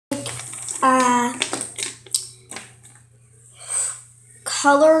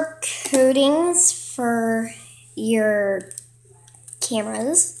color codings for your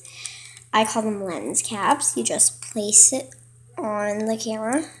cameras. I call them lens caps. You just place it on the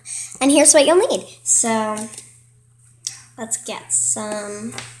camera. And here's what you'll need. So let's get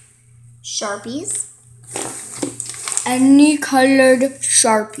some Sharpies. Any colored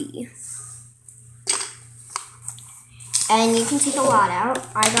Sharpie. And you can take a lot out.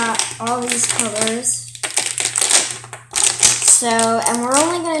 I got all these colors. So, and we're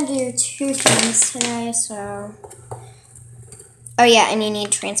only going to do 2 things today, so. Oh yeah, and you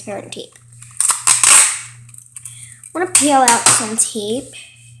need transparent tape. I want to peel out some tape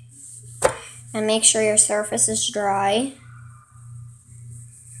and make sure your surface is dry.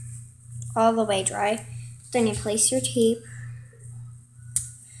 All the way dry. Then you place your tape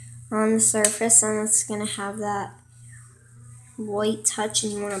on the surface, and it's going to have that white touch,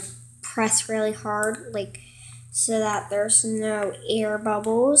 and you want to press really hard, like so that there's no air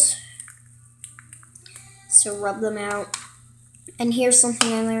bubbles. So rub them out. And here's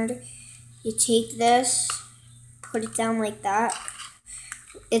something I learned. You take this, put it down like that.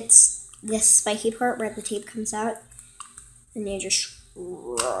 It's this spiky part where the tape comes out, and you just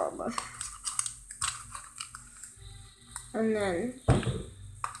rub. And then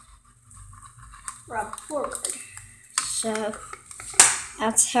rub forward. So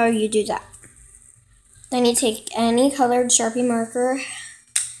that's how you do that. Then you take any colored Sharpie marker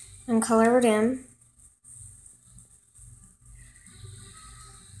and color it in.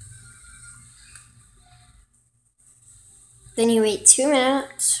 Then you wait 2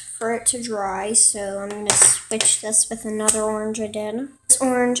 minutes for it to dry. So I'm going to switch this with another orange I did. This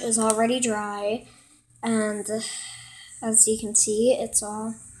orange is already dry, and as you can see, it's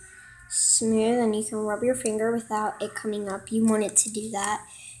all smooth, and you can rub your finger without it coming up. You want it to do that.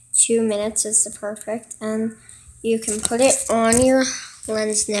 2 minutes is the perfect, and you can put it on your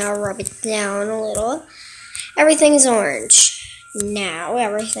lens now, rub it down a little. Everything's orange. Now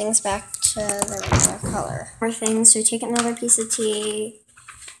everything's back to the regular color. More things, so take another piece of tape,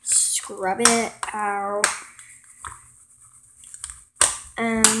 scrub it out,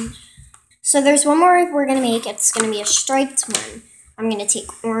 and so there's one more we're going to make. It's going to be a striped one. I'm going to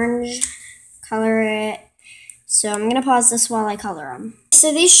take orange, color it. So I'm going to pause this while I color them.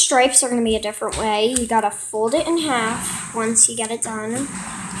 So these stripes are going to be a different way. You got to fold it in half once you get it done.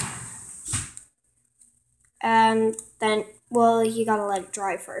 And then, well, you got to let it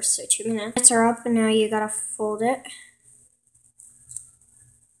dry first. So 2 minutes are up, and now you got to fold it.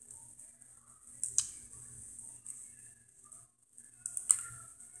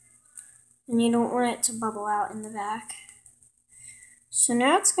 And you don't want it to bubble out in the back. So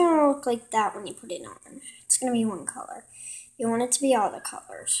now it's going to look like that when you put it on. It's going to be one color. You want it to be all the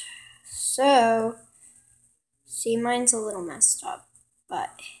colors. So, see, mine's a little messed up,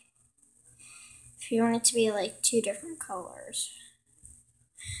 but if you want it to be like 2 different colors,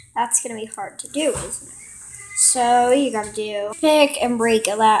 that's going to be hard to do, isn't it? So you got to pick and break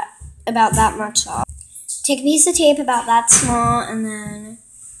about that much off. Take a piece of tape about that small, and then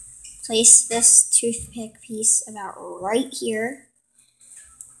place this toothpick piece about right here.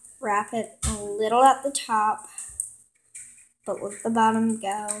 Wrap it a little at the top, but let the bottom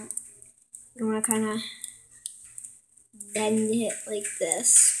go. You want to kind of bend it like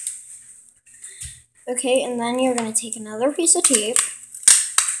this. Okay, and then you're going to take another piece of tape,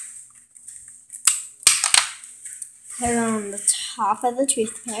 put it on the top of the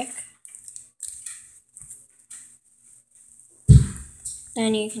toothpick.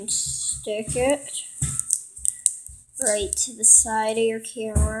 Then you can stick it right to the side of your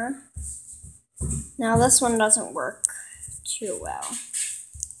camera. Now this one doesn't work too well.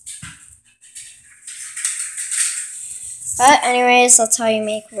 But anyways, that's how you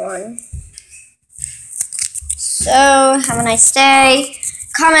make one. So, have a nice day.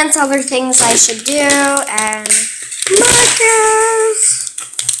 Comment other things I should do, and markers!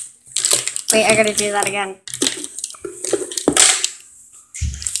 Wait, I gotta do that again.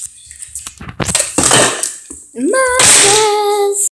 Markers!